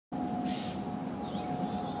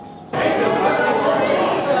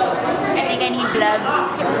any vlogs?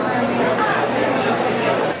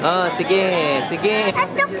 Oh, sige, sige. That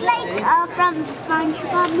look like from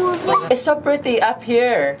SpongeBob movie. It's so pretty up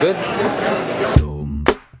here. Good.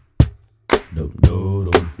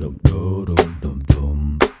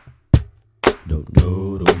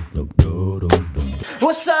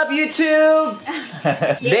 What's up, YouTube?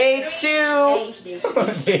 Day 2.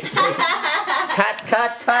 Cut.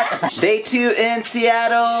 Day 2 in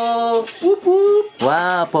Seattle. Whoop whoop.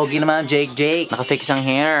 Wow, pogi naman Jake. Naka-fix ang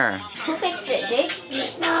hair. Who fixed it, Jake?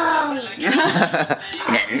 No.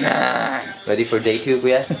 Ready for day 2,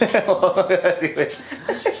 kuya?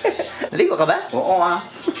 Naligo ka ba? Oo ah.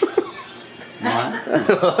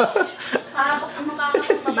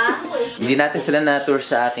 Hindi natin sila na-tour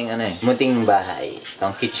sa aking munting bahay.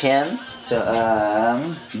 Itong kitchen. Ito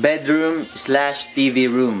ang bedroom/TV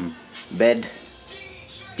room. Bed,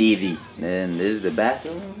 TV. Then this is the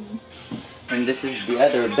bathroom. And this is the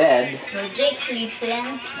other bed. Where Jake sleeps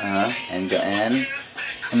in. And Joanne.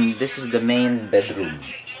 And this is the main bedroom.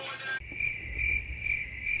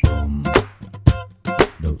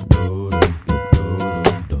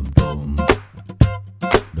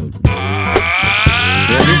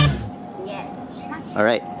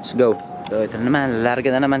 Alright, let's go. So ito na naman,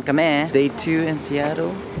 larga na naman kami. Day 2 in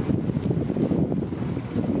Seattle.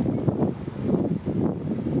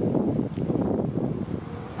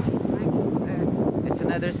 It's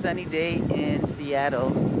another sunny day in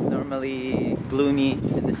Seattle. It's normally gloomy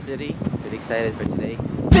in the city. Really excited for today.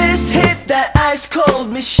 This hit that ice cold,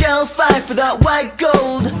 Michelle fight for that white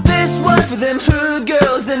gold. This one for them hood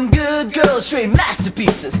girls, them good girls, straight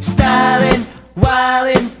masterpieces. Styling,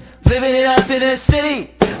 wildin', living it up in a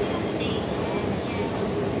city.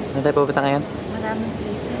 Ano tayo pupunta ngayon? Maraming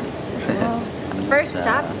places. So, first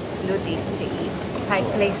stop, Lutis to eat. Pike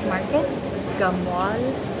Place Market, Gum Wall,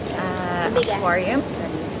 Aquarium,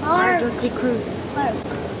 Argosy Cruise.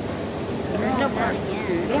 There's no park.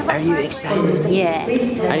 Are you excited?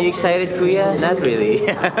 Yes. Are you excited, Kuya? Not really.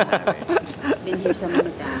 Been here so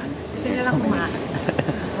many times. Gusto nyo lang kumain.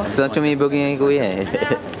 Gusto nang tumibog niya yung Kuya eh.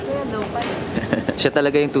 Kuya, local. Siya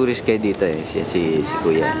talaga yung tourist guide dito eh, si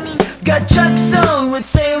Kuya. Got Chuck's on with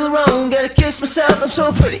Saint Laurent. Gotta kiss myself, I'm so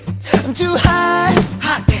pretty. I'm too hot,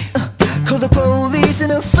 hot damn. Call the police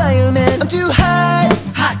and a fireman. I'm too hot,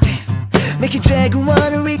 hot damn. Make a dragon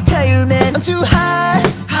wanna retire, man. I'm too hot,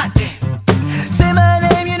 hot damn. Say my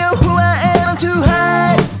name, you know who I am. I'm too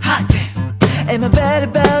hot, hot damn. Am I bad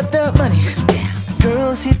about the money? Damn.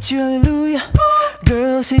 Girls hit you, hallelujah.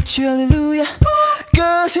 Girls hit you, hallelujah.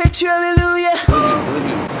 Girls hit you, hallelujah.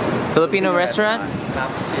 Filipino restaurant?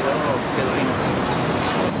 Pasyal, Filipino.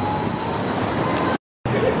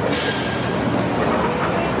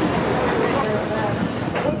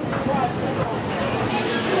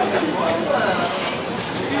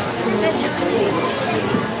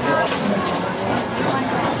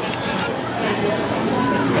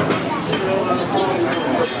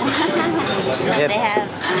 They have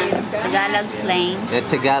Tagalog slang. The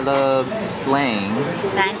Tagalog slang.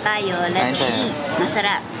 Kain tayo, let's eat.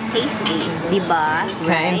 Masarap. Tasty. Diba?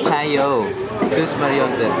 Kain tayo. Sus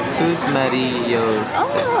Mariosep. Sus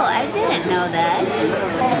Mariosep. Oh, I didn't know that.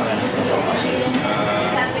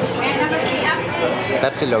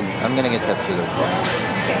 Tapsilog. I'm gonna get tapsilog.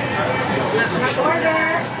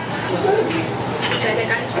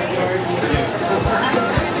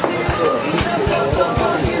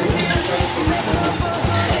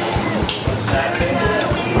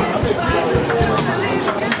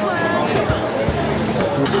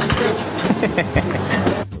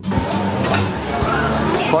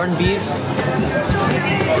 Corned beef.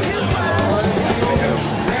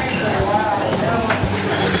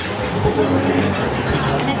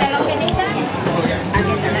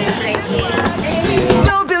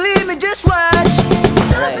 Don't believe me, just watch.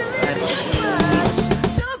 Don't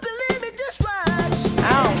believe me, just watch.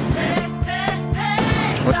 Ow.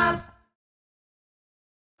 Stop.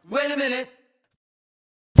 Wait a minute.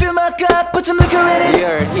 Fill my cup, put some liquor in it. We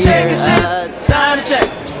are Take here a sip, at sign a check.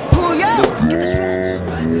 Pull you out, get the stretch.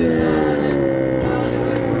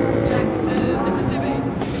 Jackson, Mississippi.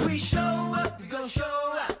 If we show up, we gon'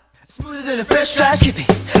 show out. Smoother than a fresh dry skippy.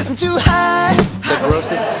 I'm too hot. the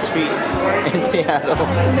grossest street in Seattle.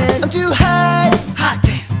 I'm too hot. Hot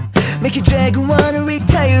damn. Make a dragon wanna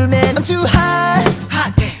retire, man. I'm too hot.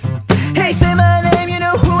 Hot damn. Hey, say my name, you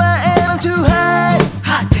know who I am. I'm too hot.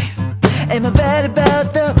 Hot damn. Am I bad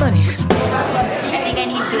about the money? I think I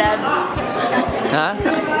need vlogs. Huh?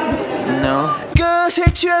 No. Girls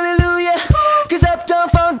hit you, hallelujah. Cause Uptown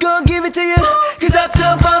Funk gon' give it to you. Cause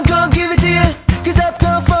Uptown Funk gon' give it to you. Cause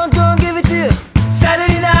Uptown Funk gon' give it to you.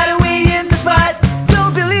 Saturday night and we in the spot.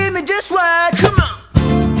 Don't believe me, just watch.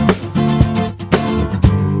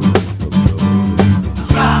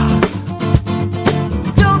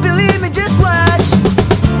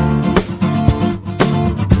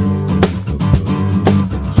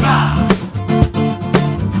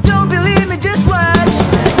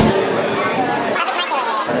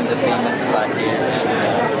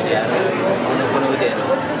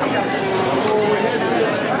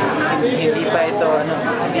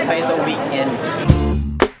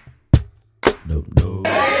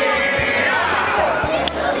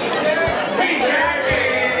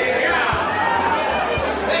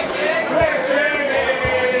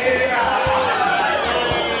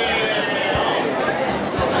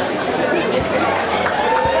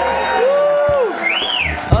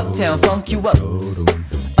 funk you up.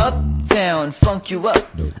 Uptown, funk you up.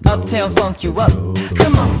 Uptown, funk you up.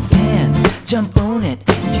 Come on, dance, jump on it.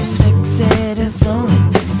 If you sexed and flown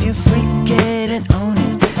it, if you freak it and own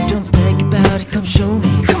it, don't brag about it, come show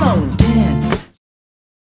me. Come on, dance.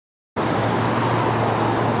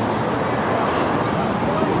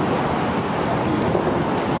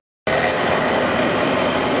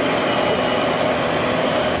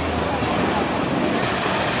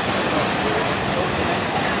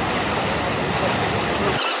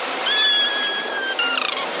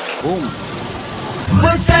 Boom!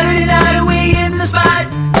 One Saturday night and we in the spot.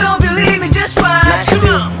 Don't believe me, just watch. Come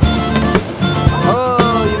on.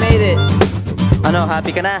 Oh, you made it! Ano,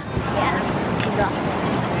 happy ka na? Yeah,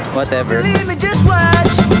 lost. Whatever. Believe me, just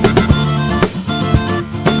watch.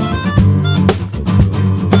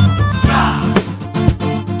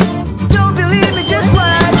 Don't believe me, just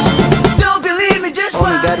watch. Don't believe me, just Oh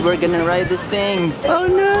my watch. god, we're gonna ride this thing! Oh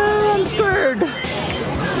no, I'm scared!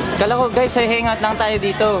 Kala ko guys, ay hangout lang tayo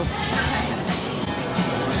dito.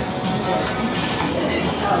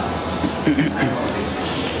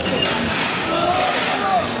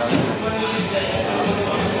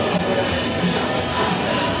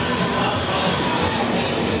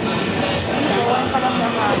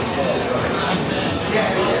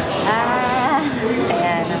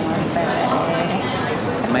 Ayan naman pala.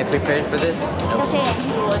 Am I prepared for this? It's okay.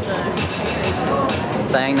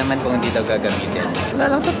 Sayang naman kung hindi daw gagamitin.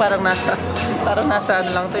 Wala lang to, parang nasa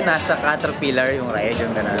ano lang to, nasa Caterpillar yung ride,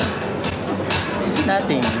 yung gano'n. This is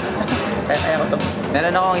nothing. Kaya ko to.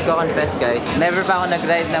 Meron akong i-confess guys. Never pa ako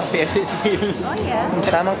nag-ride ng Ferris wheel. Oh yeah.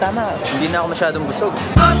 Tamang-tama. Hindi na ako masyadong busog.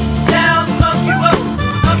 Uptown, funk you up.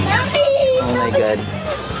 Oh my god.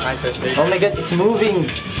 Oh my god, it's moving!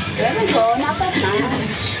 There we go. Dapat na.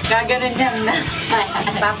 Gaganon yan na.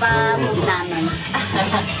 Papa-move namin.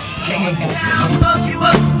 Funk you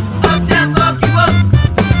up. Uptown, funk you up.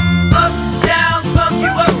 Uptown, funk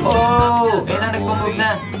you up. Oh! Ayun na, nagpo-move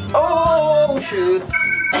na. Oh! Shoot!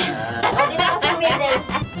 O, dito ako sa middle.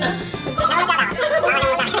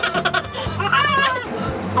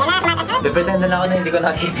 Pretend na lang ako na hindi ko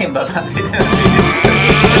nakita yung baba.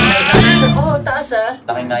 Oh, taas ah!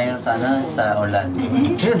 Laki nga yun sana sa Orlando.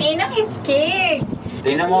 Nakikik.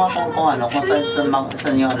 Tingnan mo kung ano, kung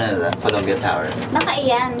saan yung ano nila, Columbia Tower. Baka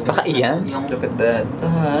iyan. Baka iyan? Yung look at that.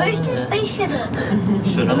 Where's the spaceship?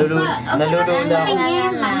 Nalulula ako.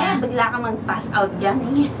 Ngayon, mamaya bigla ka mag-pass out dyan.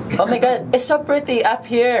 Oh my god, it's so pretty up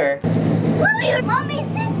here! Mommy,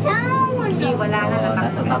 sit down! Hindi, wala na.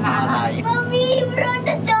 Nasa tama na tayo. Mommy, we're on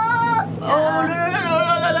the top! Oh,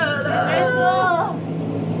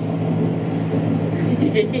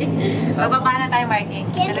 Bababa na tayo, Marky.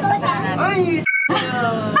 Nalagpasan na natin. Ay!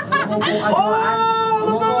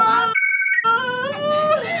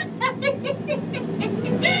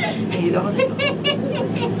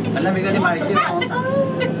 Malamig na ni Marky.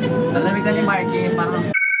 Malamig na ni Marky. Parang...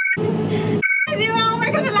 Hindi mo ako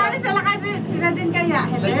may kasalanan sa lakad. Sila din kaya.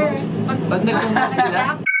 Hello. Pag nagpunta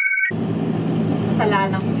sila...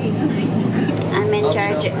 Kasalanan ko eh. I'm in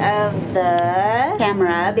charge of the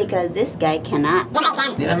camera because this guy cannot.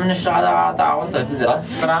 Hindi naman na siya nakakatakot. Hindi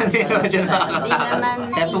naman siya nakakatakot.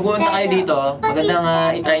 Kaya pag pumunta kayo dito,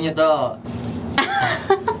 magandang itry nyo to.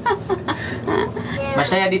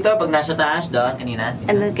 Masaya dito pag nasa taas doon kanina.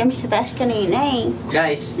 Andun kami sa taas kanina eh.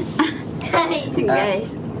 Guys.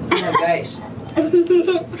 Guys. Guys.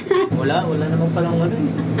 Wala naman palang ano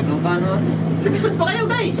eh. Anong kano? Lumipad pa kayo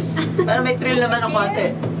guys. Para may thrill naman ang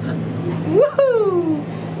konti. Woohoo!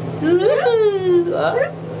 Woohoo! Ah?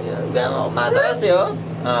 Gano'n ako mataas eh oh.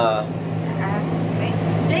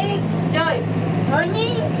 Jake! Joy!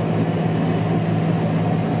 Honey!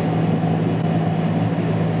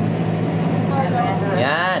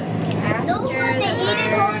 Yan. Nobody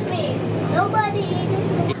even hold me. Nobody even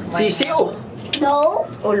hold me. Sisiw! No?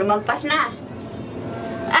 Oh, lumagpas na.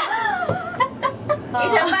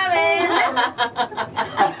 Isa pa, Ben.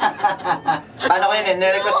 Paano ko yun?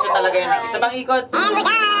 Nirequest ko talaga yun. Isa bang ikot?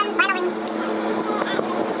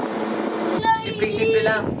 Simple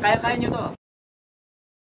lang. Kaya nyo to.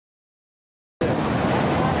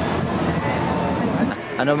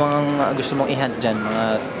 Ano mga gusto mong i-hunt dyan?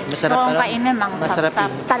 Mga masarap Kung kainin, mga masarap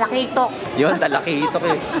sap-sap. Talakitok. Yun, talakitok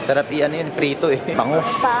eh. Sarap i-ano yun, prito eh.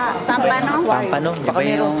 Bangus. Pampano? Pampano. Baka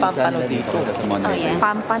mayroong pampano dito. Oh, yeah.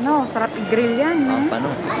 Pampano. Sarap i-grill yan.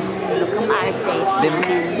 Pampano. Look at my taste.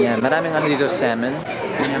 Yan, maraming ano dito, salmon.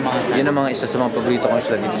 Yun ang mga isa sa mga paborito kong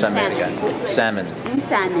isla dito sa Amerika. Salmon. Ang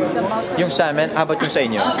salmon. Yung salmon, abot yung sa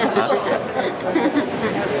inyo. Ha?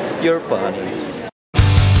 You're funny.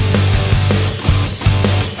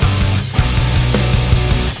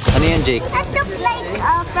 Ano yan, Jake? That looks like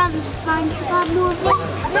from SpongeBob movie?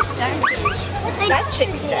 That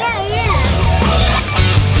trickster. Yeah.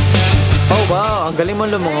 Oh wow, ang galing mo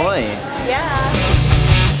lumungoy. Yeah.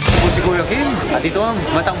 Si Kuya Kim, at ito ang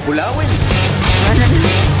matang bulawin.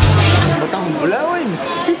 Matang bulawin.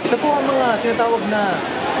 Ito po ang mga tinatawag na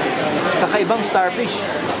kakaibang starfish.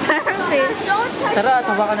 Starfish. Tara,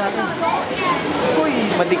 tawakan natin. Uy,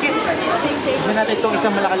 madikit. Tignan natin itong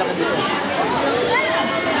isang malakalaki dito.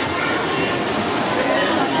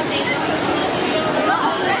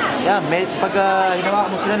 Yeah, pag hinawakan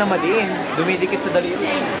mo sila ng madiin, dumidikit sa daliri.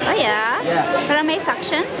 Oh yeah? Yeah. Parang may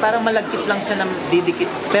suction? Parang malagkit lang siya ng didikit,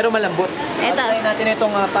 pero malambot. Ito. Try natin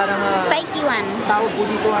itong parang... Spiky one. Tawag po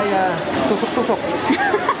dito ay tusok-tusok.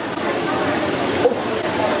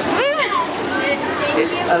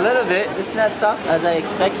 A little bit. It's not soft as I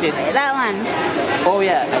expected. That one. Oh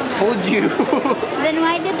yeah, I told you. Then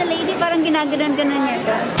why did the lady parang ginaganon-ganon niya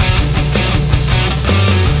ito?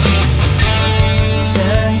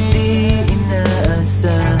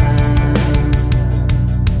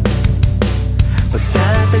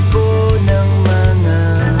 Pagtatagpo ng mga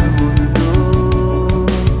mundo.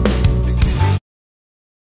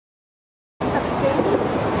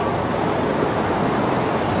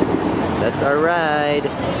 That's our ride.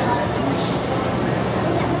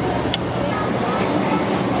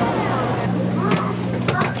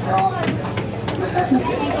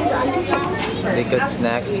 They got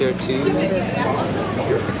snacks here too.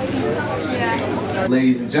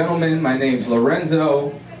 Ladies and gentlemen, my name's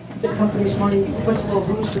Lorenzo. The company's money puts a little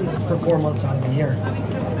boost in this for 4 months out of the year.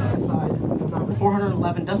 Side, number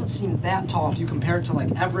 411 doesn't seem that tall if you compare it to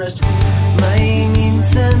like Everest. May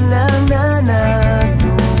minsan lang na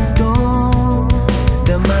nagdugtong,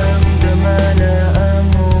 damang-dama na ang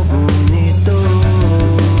mubo nito.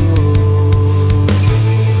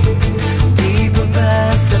 Di ba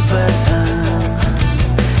ba sapat ang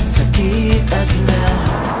sakit at lahat?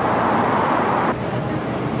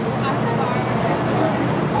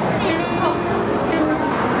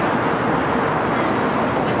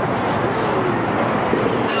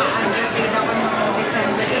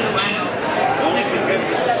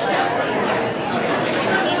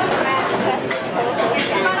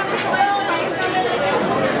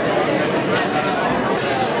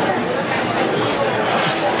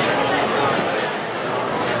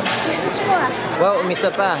 Wow, umisa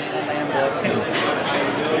pa. 20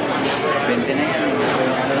 na yan.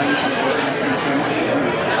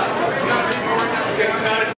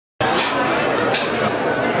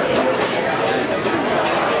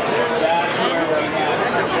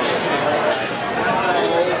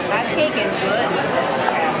 That cake is good.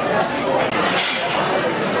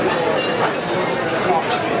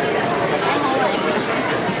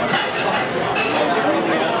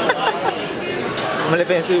 Mali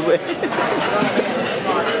pa yung subo eh.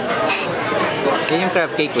 Yan yung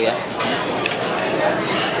crab cake, kuya.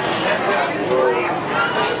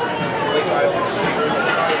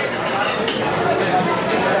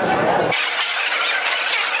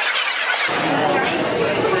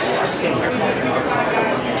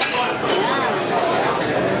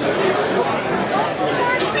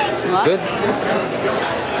 Good?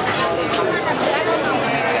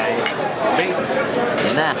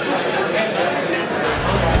 Yan na.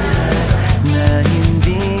 Na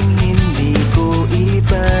hindi ko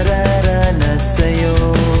ipararanas sa'yo.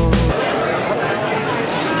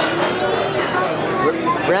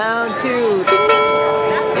 Round 2.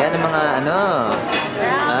 Yan ang mga ano.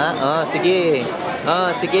 Oh, sige. Oh,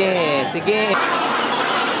 sige. Sige.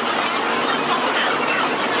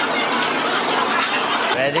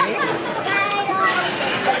 Ready?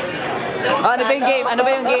 Oh, ano ba yung game? Ano ba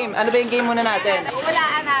yung game? Ano ba yung game muna natin?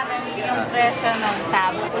 Hulaan namin yung presyo ng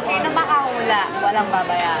tab. Kung sino makahula, walang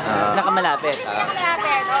babayaran. Nakamalapit.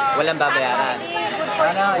 Malapit, oh. Walang babayaran.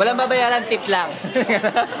 Walang babayaran, tip lang.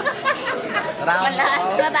 Mataas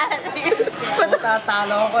yun.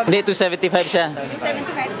 Tatalo ko. Hindi, 275 siya.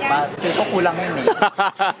 75 ka. Feel ko kulang yun eh.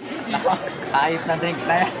 Ayop na drink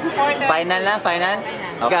na yan. Final na? Final?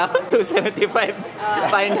 Ikaw, 275.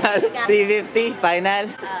 Final. 350.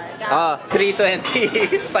 Final. Oh,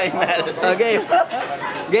 320. Final. Okay.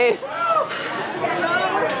 Game.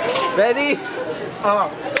 Ready? Oh,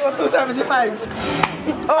 275.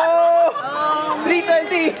 Oh!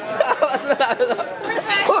 320! Mas malalo na.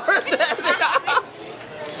 400.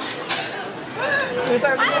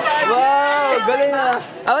 Wow! Galing ah.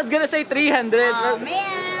 I was gonna say 300. Oh,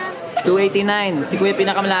 man. 289. Si Kuya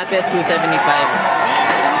pinakamalapit, 275.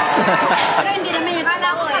 Pero hindi naman yung tala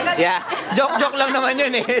ko eh. Yeah. Joke lang naman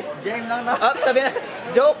yun eh. Game lang na. Oh, sabi na,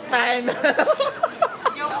 joke time.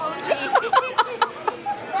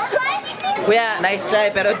 Kuya, nice try,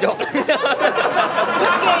 pero joke lang.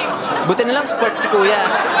 Buti na lang sports si Kuya.